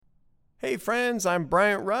Hey friends, I'm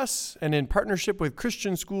Bryant Russ, and in partnership with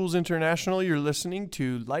Christian Schools International, you're listening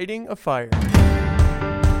to Lighting a Fire.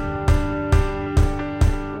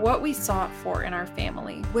 What we sought for in our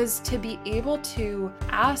family was to be able to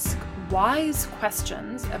ask wise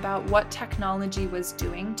questions about what technology was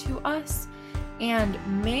doing to us and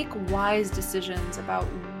make wise decisions about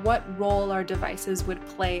what role our devices would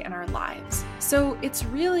play in our lives. So it's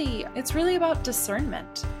really about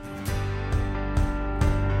discernment.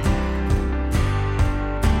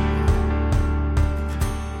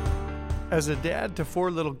 As a dad to 4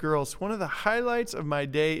 little girls, one of the highlights of my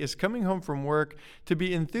day is coming home from work to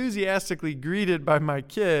be enthusiastically greeted by my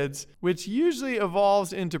kids, which usually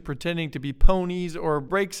evolves into pretending to be ponies or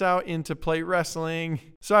breaks out into play wrestling.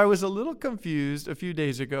 So I was a little confused a few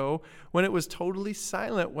days ago when it was totally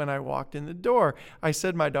silent when I walked in the door. I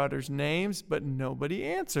said my daughter's names, but nobody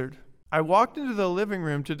answered. I walked into the living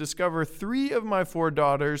room to discover 3 of my 4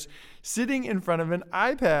 daughters sitting in front of an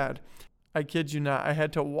iPad. I kid you not, I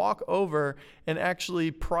had to walk over and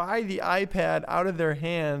actually pry the iPad out of their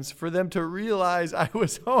hands for them to realize I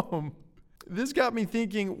was home. This got me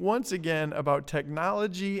thinking once again about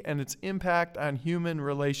technology and its impact on human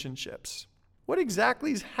relationships. What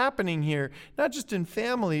exactly is happening here, not just in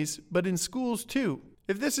families, but in schools too?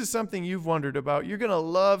 If this is something you've wondered about, you're going to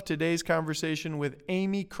love today's conversation with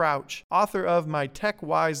Amy Crouch, author of My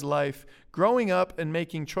Tech-Wise Life, Growing Up and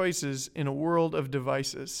Making Choices in a World of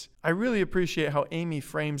Devices. I really appreciate how Amy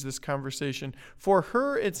frames this conversation. For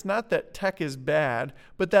her, it's not that tech is bad,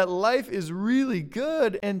 but that life is really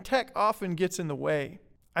good and tech often gets in the way.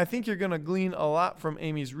 I think you're going to glean a lot from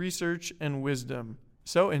Amy's research and wisdom.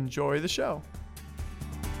 So enjoy the show.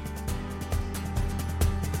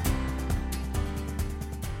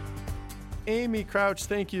 Amy Crouch,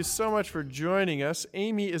 thank you so much for joining us.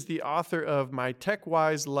 Amy is the author of My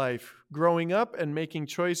Tech-Wise Life, Growing Up and Making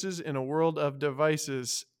Choices in a World of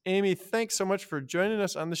Devices. Amy, thanks so much for joining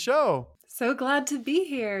us on the show. So glad to be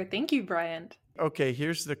here. Thank you, Bryant. Okay,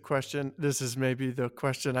 here's the question. This is maybe the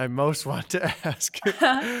question I most want to ask.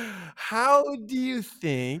 How do you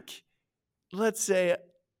think, let's say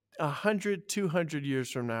 100, 200 years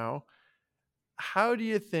from now, how do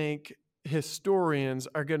you think historians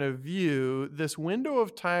are going to view this window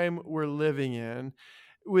of time we're living in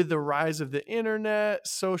with the rise of the internet,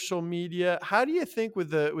 social media? How do you think,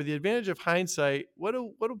 with the advantage of hindsight, what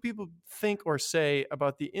do people think or say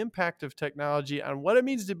about the impact of technology on what it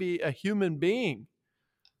means to be a human being?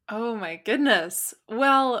 Oh my goodness.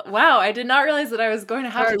 Well, wow, I did not realize that I was going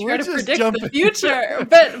to have All to right, try we're to just predict jumping. the future.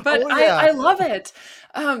 But Oh, yeah. I love it.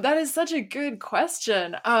 That is such a good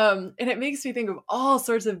question. And it makes me think of all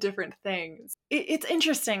sorts of different things. It's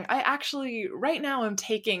interesting. I actually, right now, I'm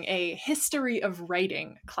taking a history of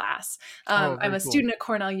writing class. Oh, I'm very a cool. student at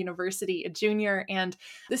Cornell University, a junior, and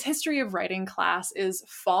this history of writing class is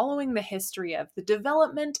following the history of the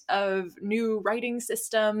development of new writing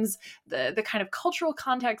systems, the kind of cultural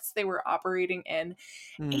context they were operating in.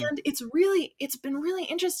 And it's been really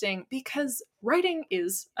interesting because writing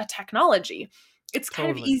is a technology. It's kind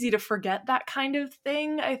of Totally. easy to forget that kind of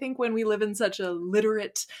thing, I think, when we live in such a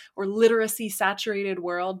literate or literacy saturated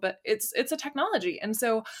world, but it's a technology. And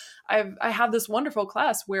so I have this wonderful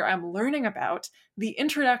class where I'm learning about the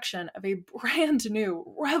introduction of a brand new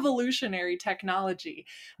revolutionary technology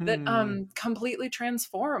that completely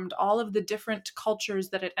transformed all of the different cultures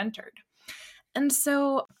that it entered. And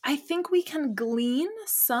so I think we can glean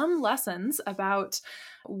some lessons about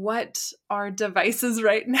what our devices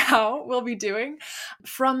right now will be doing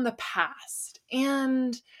from the past.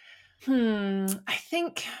 And I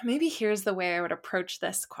think maybe here's the way I would approach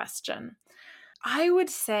this question. I would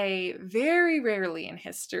say very rarely in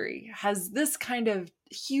history has this kind of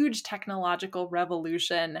huge technological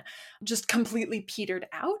revolution just completely petered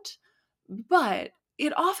out, but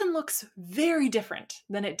it often looks very different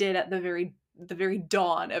than it did at the very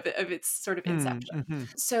dawn of its sort of inception.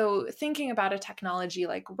 So thinking about a technology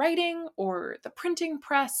like writing or the printing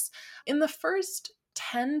press, in the first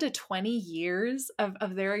 10 to 20 years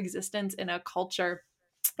of their existence in a culture,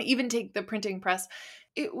 even take the printing press,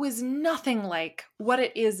 it was nothing like what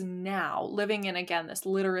it is now, living in, again, this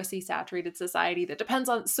literacy saturated society that depends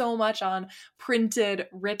on so much on printed,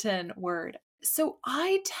 written word. So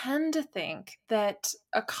I tend to think that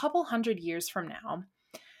a couple hundred years from now,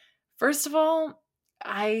 first of all,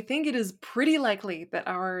 I think it is pretty likely that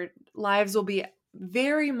our lives will be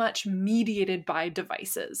very much mediated by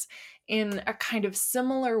devices in a kind of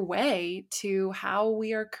similar way to how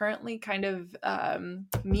we are currently kind of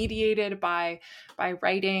mediated by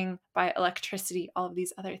writing, by electricity, all of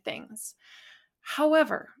these other things.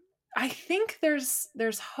 However, I think there's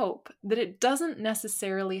hope that it doesn't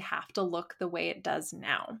necessarily have to look the way it does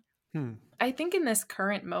now. Hmm. I think in this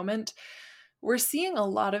current moment, we're seeing a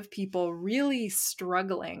lot of people really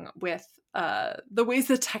struggling with the ways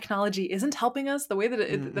that technology isn't helping us, the way that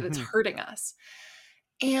it's Mm-hmm. hurting us.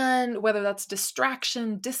 And whether that's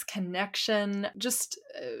distraction, disconnection, just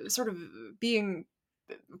sort of being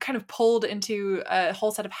kind of pulled into a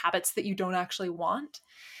whole set of habits that you don't actually want.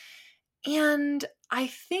 And I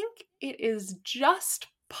think it is just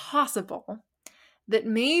possible that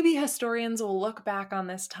maybe historians will look back on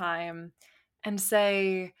this time and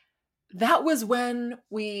say, that was when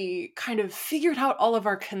we kind of figured out all of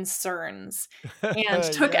our concerns and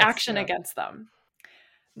took Yes, action yeah. against them.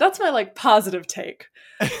 That's my like positive take.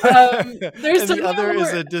 There's And the something a other little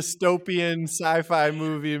is more. a dystopian sci-fi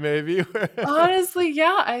movie, maybe. Honestly,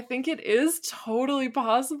 yeah, I think it is totally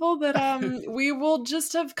possible that we will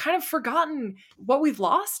just have kind of forgotten what we've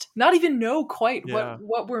lost, not even know quite Yeah.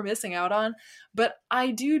 what we're missing out on. But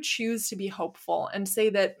I do choose to be hopeful and say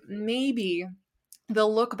that maybe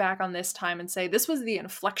they'll look back on this time and say this was the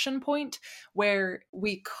inflection point where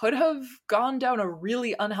we could have gone down a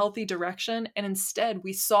really unhealthy direction, and instead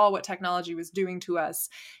we saw what technology was doing to us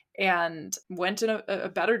and went in a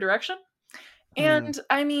better direction. Hmm. And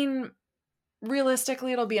I mean,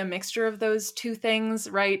 realistically, it'll be a mixture of those two things,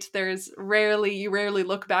 right? You rarely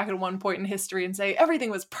look back at one point in history and say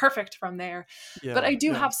everything was perfect from there. But Yeah, I do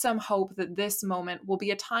yeah. have some hope that this moment will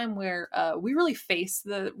be a time where we really face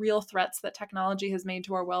the real threats that technology has made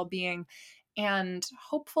to our well-being, and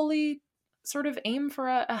hopefully sort of aim for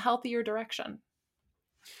a healthier direction.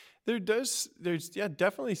 There's yeah,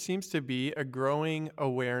 definitely seems to be a growing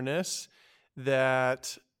awareness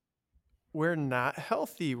that we're not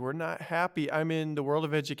healthy, we're not happy. I'm in the world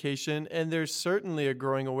of education, and there's certainly a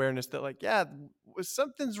growing awareness that, like, yeah,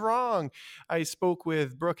 something's wrong. I spoke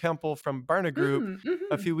with Brooke Hempel from Barna Group a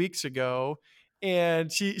Mm-hmm. few weeks ago, and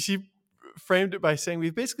she framed it by saying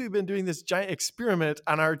we've basically been doing this giant experiment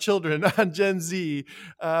on our children, on Gen Z,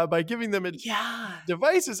 by giving them Yeah.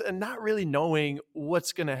 devices and not really knowing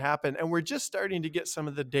what's going to happen. And we're just starting to get some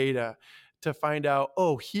of the data to find out,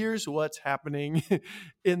 oh, here's what's happening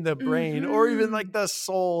in the brain, or even like Mm-hmm. the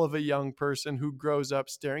soul of a young person who grows up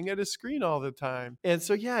staring at a screen all the time. And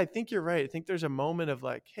so, yeah, I think you're right. I think there's a moment of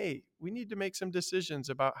like, hey, we need to make some decisions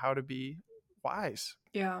about how to be wise.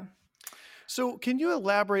 Yeah. So, can you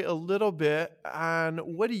elaborate a little bit on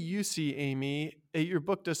what do you see, Amy? Your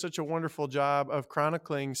book does such a wonderful job of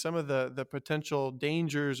chronicling some of the potential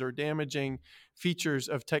dangers or damaging features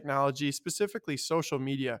of technology, specifically social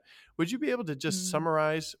media. Would you be able to just Mm.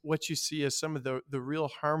 summarize what you see as some of the real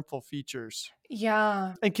harmful features?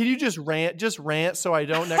 Yeah. And can you just rant so I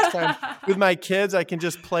don't next time with my kids, I can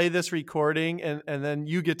just play this recording and then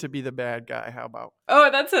you get to be the bad guy. How about?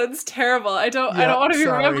 Oh, that sounds terrible. I don't Yep, want to be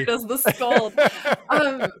remembered sorry. as the scold.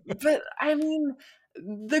 But I mean,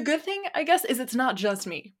 the good thing, I guess, is it's not just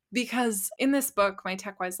me. Because in this book, My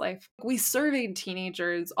Tech Wise Life, we surveyed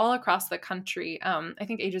teenagers all across the country, I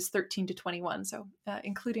think ages 13 to 21, so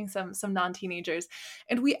including some non-teenagers.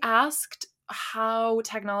 And we asked how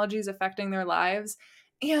technology is affecting their lives.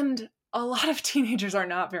 And a lot of teenagers are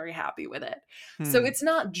not very happy with it. So Hmm. it's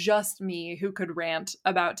not just me who could rant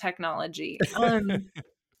about technology.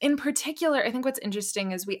 In particular, I think what's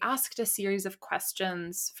interesting is we asked a series of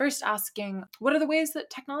questions. First, asking, what are the ways that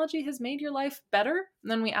technology has made your life better? And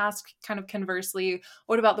then we asked, kind of conversely,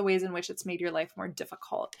 what about the ways in which it's made your life more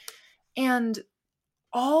difficult? And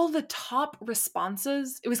all the top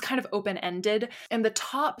responses, it was kind of open ended. And the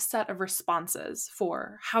top set of responses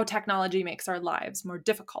for how technology makes our lives more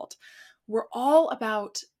difficult were all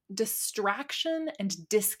about distraction and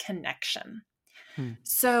disconnection. Hmm.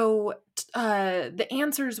 So the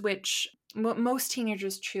answers which most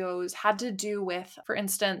teenagers chose had to do with, for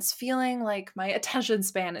instance, feeling like my attention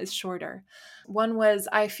span is shorter. One was,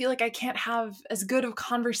 I feel like I can't have as good of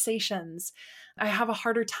conversations. I have a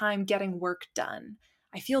harder time getting work done.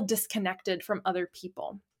 I feel disconnected from other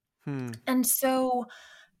people. Hmm. And so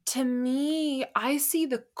to me, I see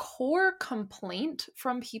the core complaint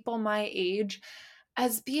from people my age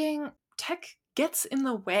as being tech gets in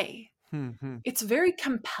the way. Hmm. Hmm. It's very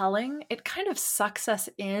compelling. It kind of sucks us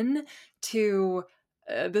in to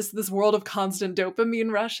this world of constant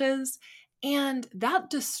dopamine rushes, and that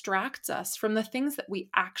distracts us from the things that we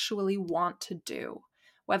actually want to do,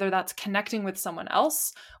 whether that's connecting with someone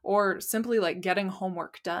else or simply like getting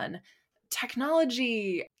homework done.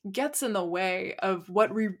 Technology gets in the way of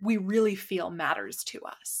what we really feel matters to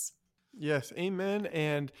us. Yes, amen.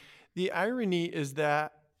 And the irony is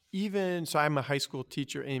that even so, I'm a high school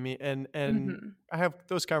teacher, Amy, and Hmm. I have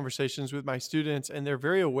those conversations with my students, and they're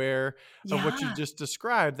very aware of what you Yeah. just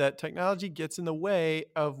described, that technology gets in the way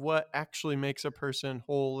of what actually makes a person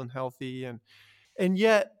whole and healthy, and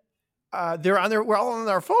yet we're all on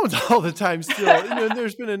our phones all the time still. And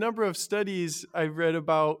there's been a number of studies I've read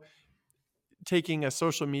about taking a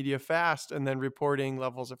social media fast and then reporting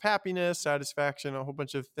levels of happiness, satisfaction, a whole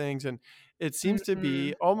bunch of things. And it seems to Hmm.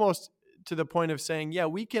 be almost to the point of saying, yeah,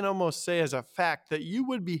 we can almost say as a fact that you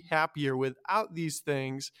would be happier without these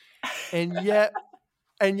things. And yet,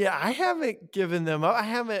 I haven't given them up. I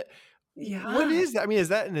haven't. What Yeah. is that? I mean, is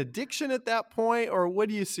that an addiction at that point, or what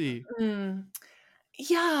do you see? Mm.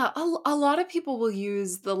 Yeah, a lot of people will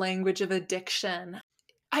use the language of addiction.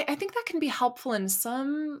 I think that can be helpful in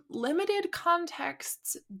some limited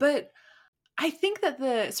contexts, but I think that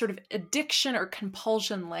the sort of addiction or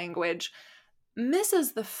compulsion language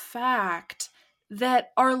misses the fact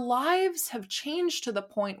that our lives have changed to the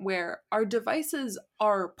point where our devices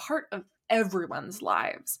are part of everyone's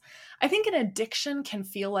lives. I think an addiction can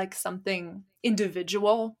feel like something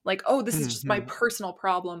individual, like, oh, this is just my Mhm. personal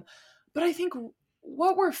problem. But I think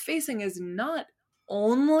what we're facing is not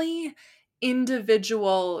only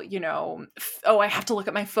individual, oh, I have to look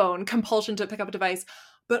at my phone, compulsion to pick up a device,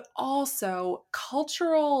 but also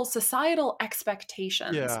cultural, societal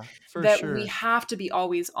expectations Yeah, for that we sure. have to be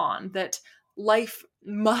always on, that life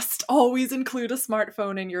must always include a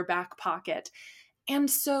smartphone in your back pocket. And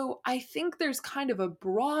so I think there's kind of a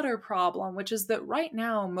broader problem, which is that right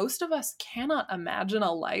now, most of us cannot imagine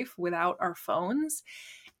a life without our phones.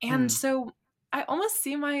 And Hmm. so I almost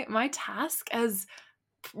see my task as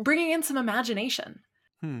bringing in some imagination,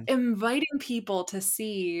 Hmm. inviting people to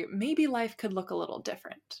see maybe life could look a little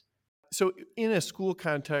different. So in a school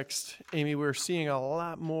context, Amy, we're seeing a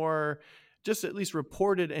lot more just at least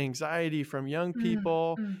reported anxiety from young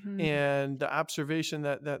people, Mm-hmm. and the observation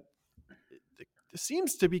that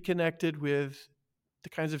seems to be connected with the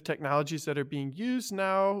kinds of technologies that are being used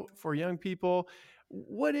now for young people.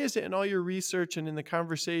 What is it in all your research and in the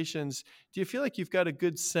conversations? Do you feel like you've got a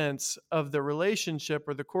good sense of the relationship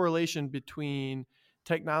or the correlation between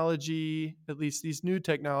technology, at least these new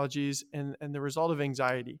technologies, and the result of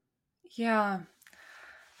anxiety? Yeah.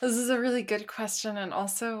 This is a really good question and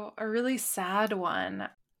also a really sad one.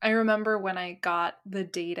 I remember when I got the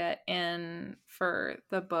data in for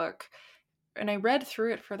the book and I read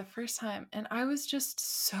through it for the first time, and I was just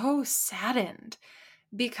so saddened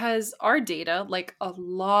because our data, like a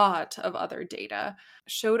lot of other data,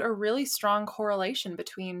 showed a really strong correlation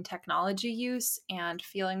between technology use and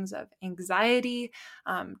feelings of anxiety,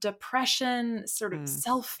 depression, sort of Hmm.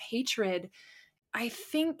 self hatred. I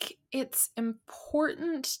think it's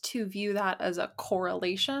important to view that as a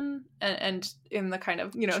correlation and in the kind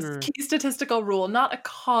of, Sure. key statistical rule, not a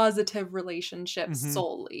causative relationship Hmm.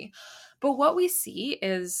 solely. But what we see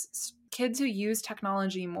is kids who use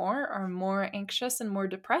technology more are more anxious and more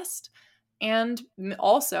depressed. And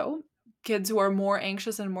also, kids who are more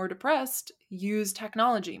anxious and more depressed use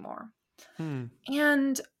technology more. Hmm.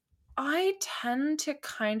 And I tend to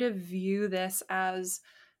kind of view this as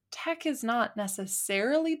tech is not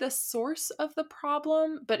necessarily the source of the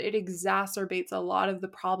problem, but it exacerbates a lot of the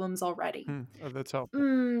problems already. Hmm. Oh, that's helpful.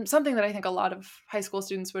 Something that I think a lot of high school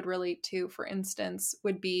students would relate to, for instance,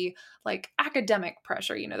 would be like academic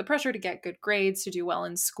pressure, the pressure to get good grades, to do well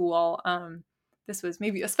in school. This was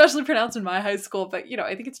maybe especially pronounced in my high school, but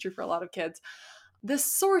I think it's true for a lot of kids. The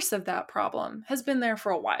source of that problem has been there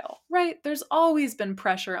for a while, right? There's always been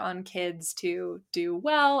pressure on kids to do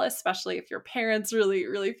well, especially if your parents really,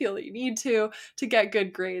 really feel that you need to get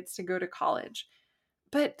good grades, to go to college.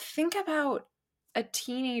 But think about a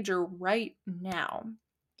teenager right now.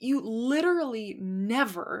 You literally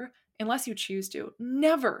never, unless you choose to,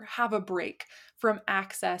 never have a break from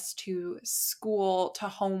access to school, to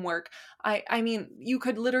homework. I mean, you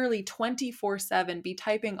could literally 24/7 be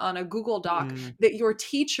typing on a Google Doc Hmm. that your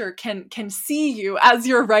teacher can see you as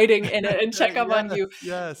you're writing in it and check up on Yes, you.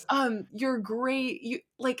 yes. You're great. You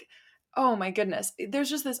like, oh my goodness. There's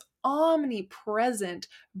just this omnipresent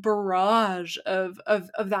barrage of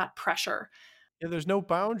that pressure. Yeah, there's no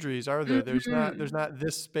boundaries, are there? There's Mhm. not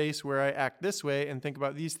this space where I act this way and think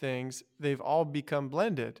about these things. They've all become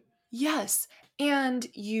blended. Yes. And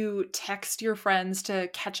you text your friends to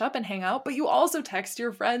catch up and hang out, but you also text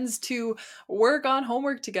your friends to work on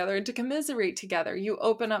homework together and to commiserate together. You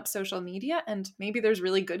open up social media and maybe there's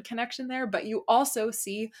really good connection there, but you also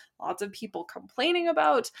see lots of people complaining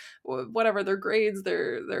about whatever their grades,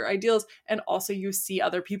 their ideals, and also you see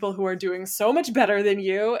other people who are doing so much better than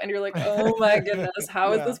you and you're like, "Oh my goodness,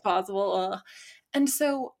 how is Yeah. this possible?" Ugh. And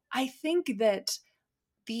so I think that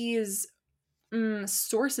these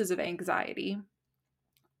sources of anxiety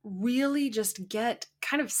really just get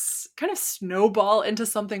kind of snowball into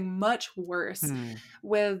something much worse Hmm.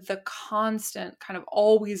 with the constant kind of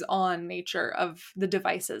always on nature of the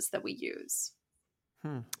devices that we use.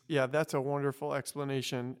 Hmm. Yeah, that's a wonderful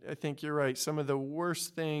explanation. I think you're right. Some of the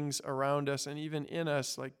worst things around us and even in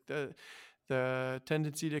us, like the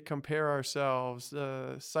tendency to compare ourselves,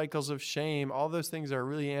 the cycles of shame, all those things are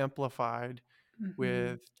really amplified Mhm.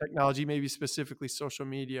 with technology, maybe specifically social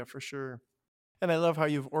media for sure. And I love how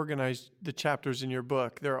you've organized the chapters in your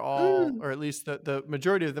book. They're all, Mm, or at least the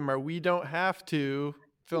majority of them are, we don't have to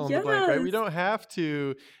fill in the blank, right? We yes, don't have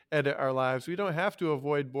to edit our lives. We don't have to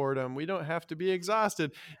avoid boredom. We don't have to be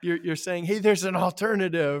exhausted. You're saying, hey, there's an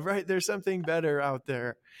alternative, right? There's something better out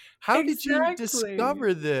there. How did you exactly.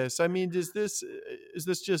 discover this? I mean, is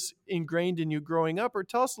this just ingrained in you growing up, or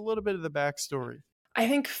tell us a little bit of the backstory? I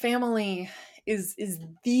think family is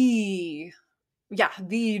the yeah,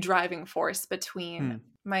 the driving force between Hmm.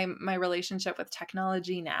 my relationship with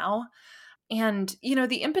technology now. And,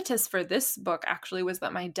 the impetus for this book actually was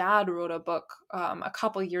that my dad wrote a book a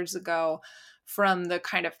couple years ago from the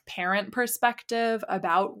kind of parent perspective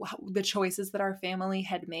about the choices that our family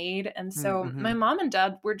had made. And so Mm-hmm. my mom and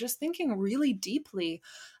dad were just thinking really deeply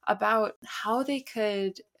about how they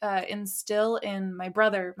could instill in my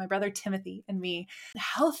brother Timothy, and me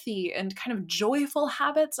healthy and kind of joyful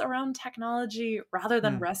habits around technology rather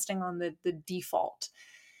than Hmm. resting on the default.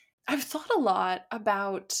 I've thought a lot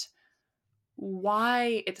about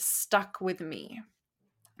why it stuck with me.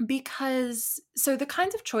 Because, so the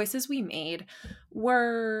kinds of choices we made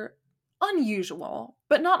were unusual,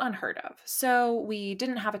 but not unheard of. So we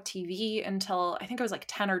didn't have a TV until I think I was like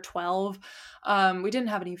 10 or 12. We didn't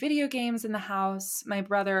have any video games in the house. My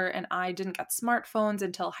brother and I didn't get smartphones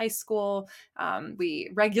until high school. We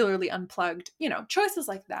regularly unplugged, choices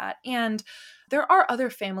like that. And there are other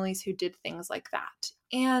families who did things like that.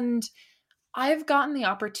 And I've gotten the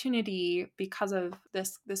opportunity because of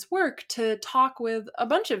this work to talk with a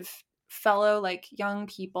bunch of fellow like young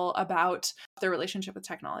people about their relationship with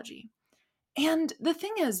technology. And the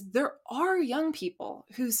thing is, there are young people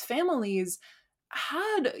whose families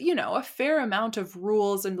had, a fair amount of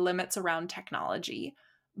rules and limits around technology.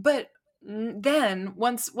 But then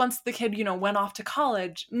once the kid, went off to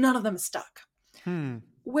college, none of them stuck. Hmm.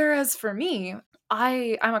 Whereas for me,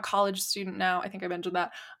 I'm a college student now. I think I mentioned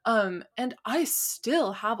that. And I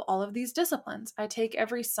still have all of these disciplines. I take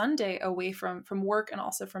every Sunday away from work and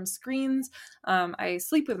also from screens. I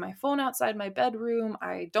sleep with my phone outside my bedroom.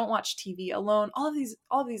 I don't watch TV alone. All of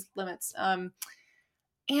these limits.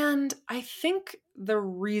 And I think the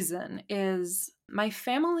reason is my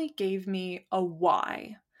family gave me a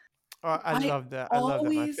why. I I love that. I love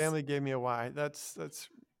that. My always family gave me a why. That's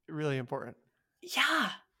really important.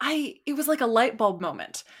 Yeah, I it was like a light bulb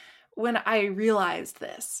moment when I realized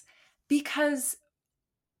this, because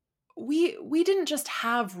we didn't just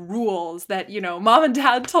have rules that, mom and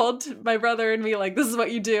dad told my brother and me, like, this is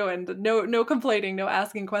what you do, and no complaining, no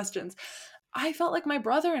asking questions. I felt like my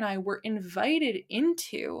brother and I were invited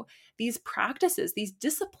into these practices, these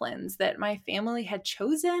disciplines that my family had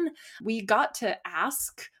chosen. We got to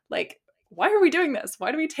ask, like, why are we doing this?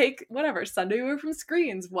 Why do we take whatever Sunday away from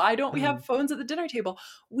screens? Why don't we Hmm. have phones at the dinner table?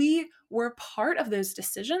 We were part of those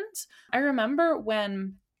decisions. I remember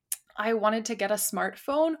when I wanted to get a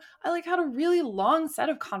smartphone, I like had a really long set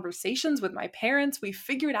of conversations with my parents. We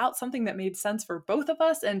figured out something that made sense for both of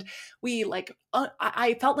us, and we like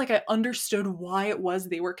I felt like I understood why it was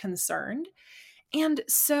they were concerned. And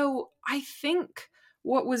so I think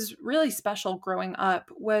what was really special growing up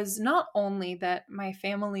was not only that my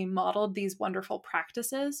family modeled these wonderful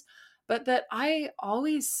practices, but that I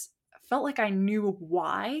always felt like I knew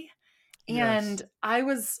why, Yes. and I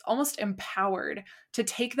was almost empowered to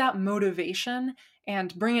take that motivation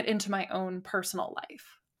and bring it into my own personal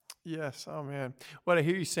life. Yes. Oh man. What I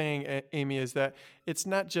hear you saying, Amy, is that it's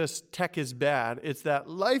not just tech is bad. It's that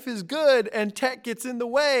life is good and tech gets in the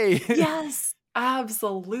way. Yes,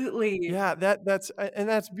 absolutely. Yeah, and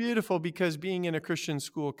that's beautiful because being in a Christian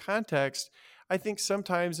school context, I think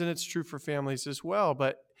sometimes, and it's true for families as well,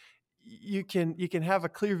 but you can have a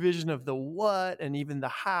clear vision of the what and even the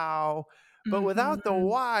how, but without the Mhm.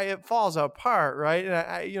 why, it falls apart, right? And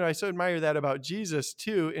I so admire that about Jesus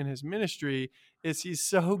too in his ministry, is he's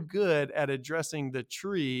so good at addressing the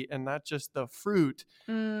tree and not just the fruit.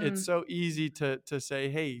 It's Mm, so easy to say,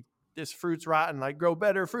 hey, this fruit's rotten, like grow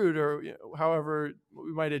better fruit, or however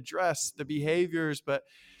we might address the behaviors. But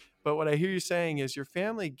what I hear you saying is your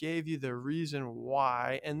family gave you the reason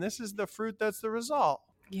why, and this is the fruit that's the result.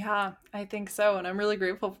 yeah, I think so, and I'm really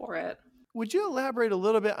grateful for it. Would you elaborate a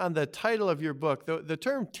little bit on the title of your book, the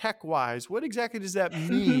term tech wise? What exactly does that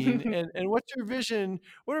mean? And what's your vision?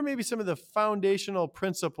 What are maybe some of the foundational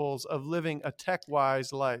principles of living a tech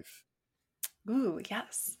wise life? Ooh,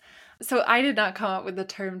 yes. So I did not come up with the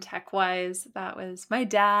term tech wise. That was my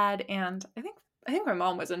dad, and I think my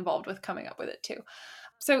mom was involved with coming up with it too.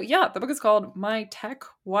 So yeah, the book is called My Tech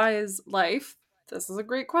Wise Life. This is a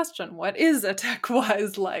great question. What is a tech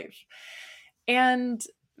wise life? And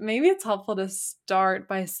maybe it's helpful to start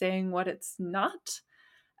by saying what it's not.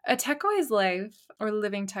 A tech wise life or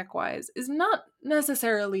living tech wise is not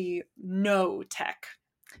necessarily no tech.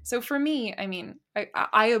 So for me, I mean,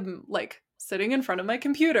 I am like sitting in front of my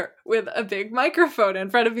computer with a big microphone in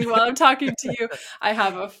front of me while I'm talking to you. I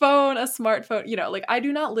have a phone, a smartphone, like I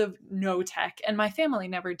do not live no tech, and my family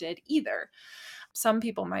never did either. Some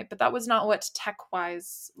people might, but that was not what tech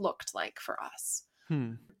wise looked like for us.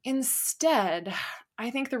 Hmm. Instead, I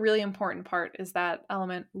think the really important part is that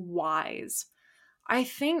element wise. I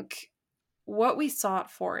think what we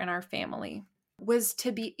sought for in our family was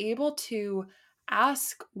to be able to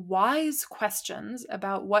ask wise questions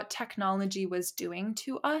about what technology was doing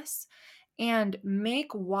to us and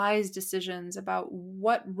make wise decisions about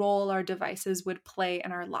what role our devices would play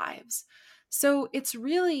in our lives. So it's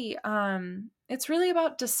really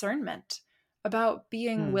about discernment, about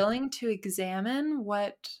being Hmm. willing to examine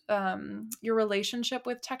what your relationship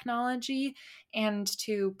with technology and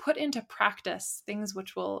to put into practice things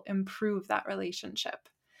which will improve that relationship.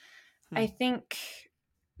 Hmm. I think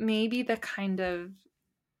maybe the kind of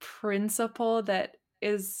principle that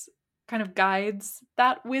is kind of guides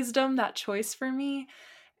that wisdom, that choice for me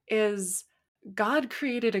is God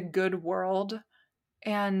created a good world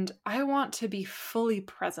and I want to be fully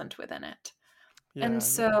present within it. And Yeah.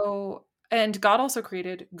 Yeah. so, and God also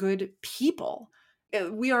created good people.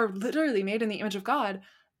 We are literally made in the image of God,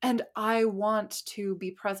 and I want to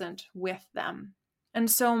be present with them. And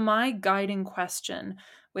so, my guiding question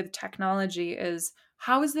with technology is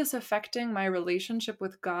how is this affecting my relationship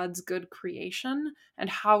with God's good creation? And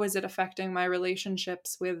how is it affecting my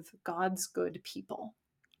relationships with God's good people?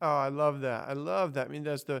 Oh, I love that. I love that. I mean,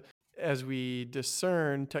 as we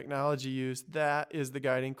discern technology use, that is the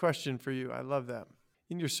guiding question for you. I love that.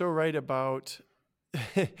 And you're so right about,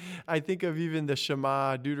 I think of even the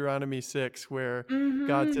Shema, Deuteronomy 6, where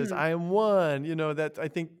God says, Hmm. I am one. That I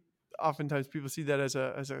think oftentimes people see that as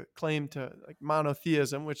a claim to like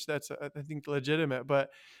monotheism, which that's, I think, legitimate. But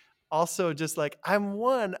also just like I'm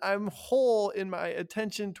one, I'm whole in my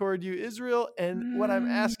attention toward you, Israel, and what I'm Mm.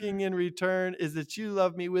 asking in return is that you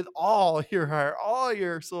love me with all your heart, all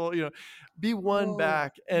your soul, be one Oh,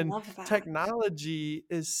 back. I And love that. technology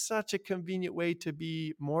is such a convenient way to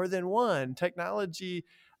be more than one. Technology,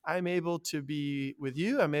 I'm able to be with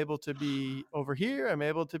you, I'm able to be over here, I'm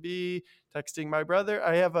able to be texting my brother.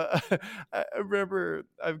 I have I remember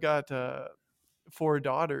I've got 4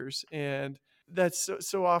 daughters, and that's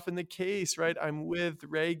so often the case, right? I'm with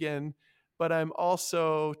Reagan, but I'm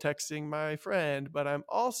also texting my friend, but I'm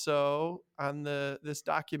also on this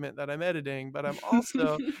document that I'm editing, but I'm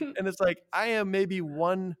also, and it's like I am maybe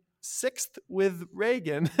 1/6 with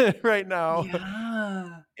Reagan right now.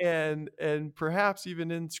 Yeah. And perhaps even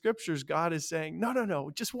in scriptures, God is saying, no, no, no,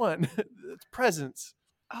 just one. It's presence.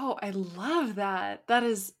 Oh, I love that. That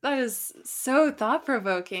is so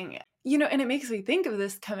thought-provoking. And it makes me think of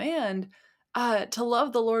this command to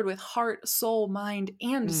love the Lord with heart, soul, mind,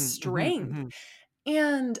 and Mm, mhm, strength. mhm.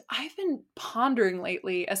 And I've been pondering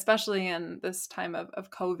lately, especially in this time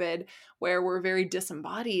of COVID, where we're very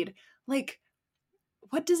disembodied, like,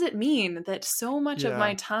 what does it mean that so much of Yeah.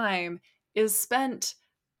 my time is spent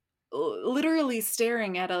literally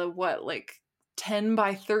staring at a what, like 10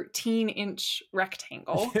 by 13-inch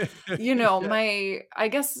rectangle? Yeah. I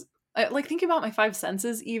guess like think about my five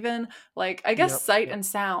senses even, like I guess Yep. sight Yep. and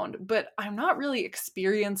sound, but I'm not really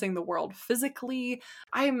experiencing the world physically.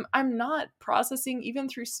 I'm not processing even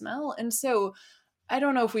through smell. And so I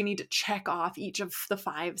don't know if we need to check off each of the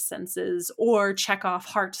five senses or check off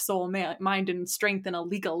heart, soul, mind, and strength in a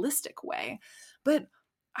legalistic way. But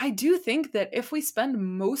I do think that if we spend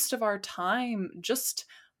most of our time just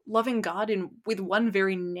loving God in with one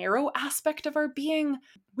very narrow aspect of our being,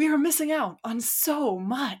 we are missing out on so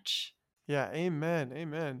much. Yeah, amen,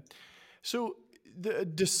 amen. So the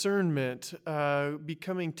discernment,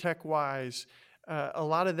 becoming tech wise, a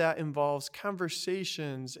lot of that involves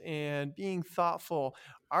conversations and being thoughtful.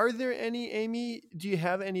 Are there any, Amy? Do you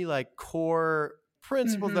have any like core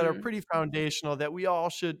principles that are Mhm. pretty foundational that we all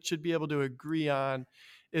should be able to agree on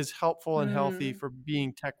is helpful and healthy Mm. for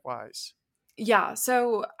being tech wise? Yeah,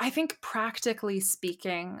 so I think practically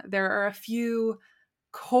speaking, there are a few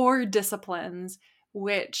core disciplines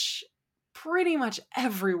which pretty much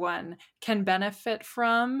everyone can benefit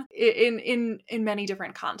from in many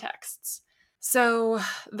different contexts. So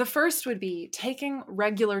the first would be taking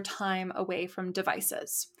regular time away from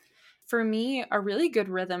devices. For me, a really good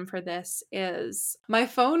rhythm for this is my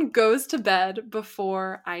phone goes to bed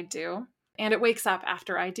before I do, and it wakes up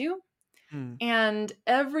after I do. And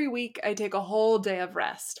every week I take a whole day of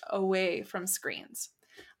rest away from screens.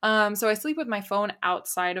 So I sleep with my phone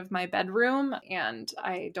outside of my bedroom, and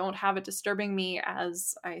I don't have it disturbing me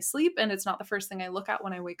as I sleep, and it's not the first thing I look at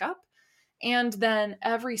when I wake up. And then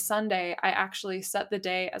every Sunday, I actually set the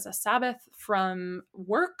day as a Sabbath from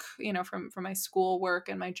work, from my school work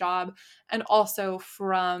and my job, and also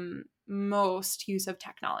from most use of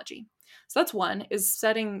technology. So that's one, is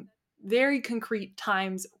setting very concrete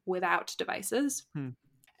times without devices.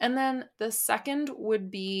 And then the second would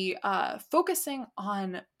be focusing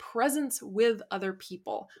on presence with other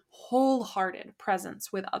people, wholehearted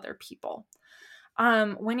presence with other people.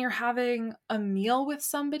 When you're having a meal with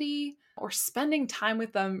somebody or spending time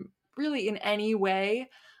with them really in any way,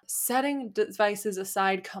 setting devices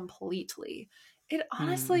aside completely. It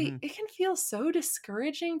honestly, it can feel so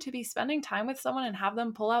discouraging to be spending time with someone and have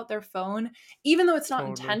them pull out their phone, even though it's not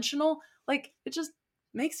intentional. Like, it just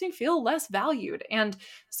makes me feel less valued. And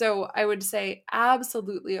so I would say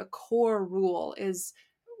absolutely a core rule is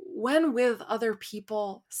when with other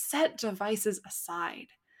people, set devices aside.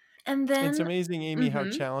 And then it's amazing, Amy, how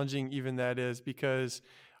challenging even that is, because,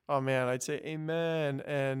 oh man, I'd say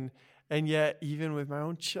amen. And yet, even with my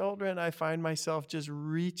own children, I find myself just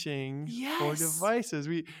reaching for devices.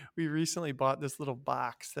 We recently bought this little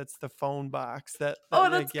box. That's the phone box that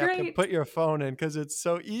that's you have great. to put your phone in, because it's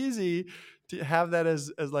so easy to have that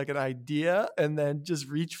as like an idea and then just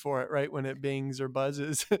reach for it right when it bings or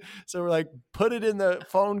buzzes. So we're like, put it in the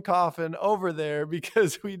phone coffin over there,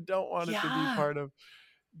 because we don't want it to be part of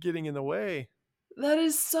getting in the way. That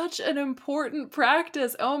is such an important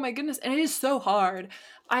practice. Oh my goodness. And it is so hard.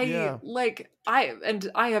 I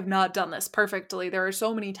have not done this perfectly. There are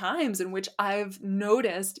so many times in which I've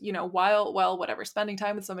noticed, while spending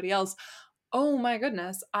time with somebody else, oh my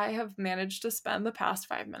goodness, I have managed to spend the past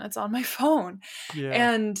 5 minutes on my phone. Yeah.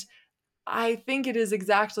 And I think it is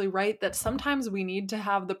exactly right that sometimes we need to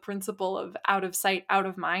have the principle of out of sight, out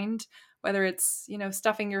of mind. Whether it's,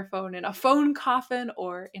 stuffing your phone in a phone coffin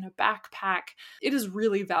or in a backpack, it is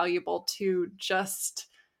really valuable to just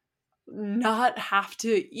not have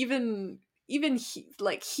to even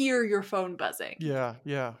hear your phone buzzing.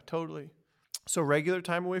 Yeah, totally. So regular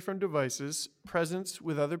time away from devices, presence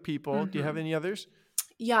with other people. Do you have any others?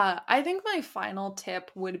 Yeah, I think my final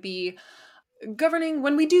tip would be governing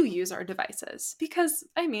when we do use our devices, because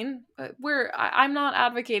I'm not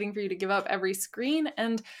advocating for you to give up every screen,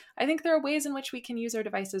 and I think there are ways in which we can use our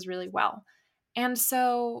devices really well. And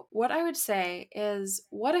so what I would say is,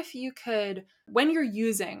 what if you could, when you're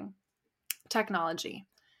using technology,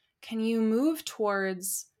 can you move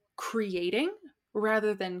towards creating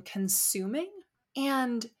rather than consuming,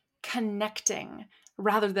 and connecting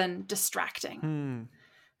rather than distracting?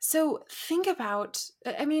 So think about,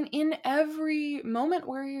 in every moment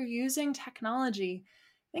where you're using technology,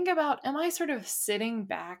 think about, am I sort of sitting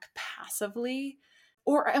back passively?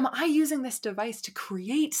 Or am I using this device to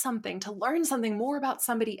create something, to learn something more about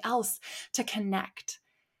somebody else, to connect?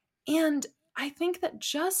 And I think that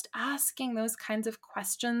just asking those kinds of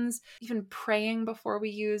questions, even praying before we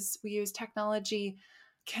use technology,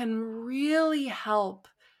 can really help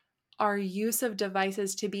our use of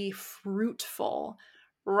devices to be fruitful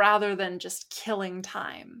rather than just killing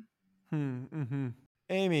time.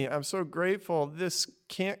 Amy, I'm so grateful. This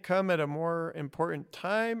can't come at a more important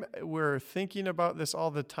time. We're thinking about this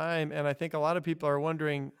all the time, and I think a lot of people are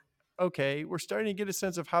wondering, okay, we're starting to get a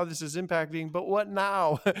sense of how this is impacting, but what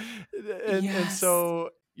now? And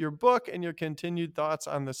so your book and your continued thoughts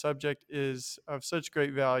on the subject is of such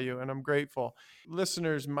great value, and I'm grateful.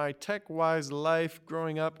 Listeners, My Tech Wise Life,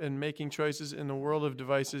 Growing Up and Making Choices in the World of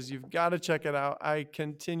Devices, you've got to check it out.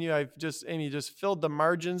 Amy just filled the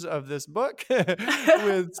margins of this book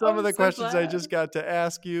with some of the questions I just got to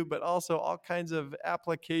ask you, but also all kinds of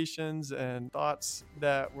applications and thoughts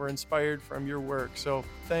that were inspired from your work. So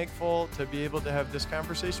thankful to be able to have this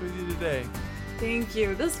conversation with you today. Thank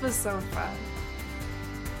you. This was so fun.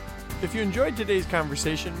 If you enjoyed today's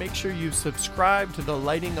conversation, make sure you subscribe to the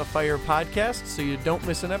Lighting a Fire podcast so you don't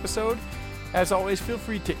miss an episode. As always, feel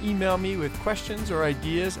free to email me with questions or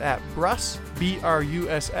ideas at bruss,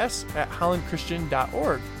 BRUSS,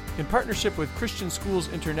 @hollandchristian.org. In partnership with Christian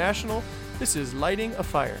Schools International, this is Lighting a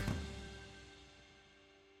Fire.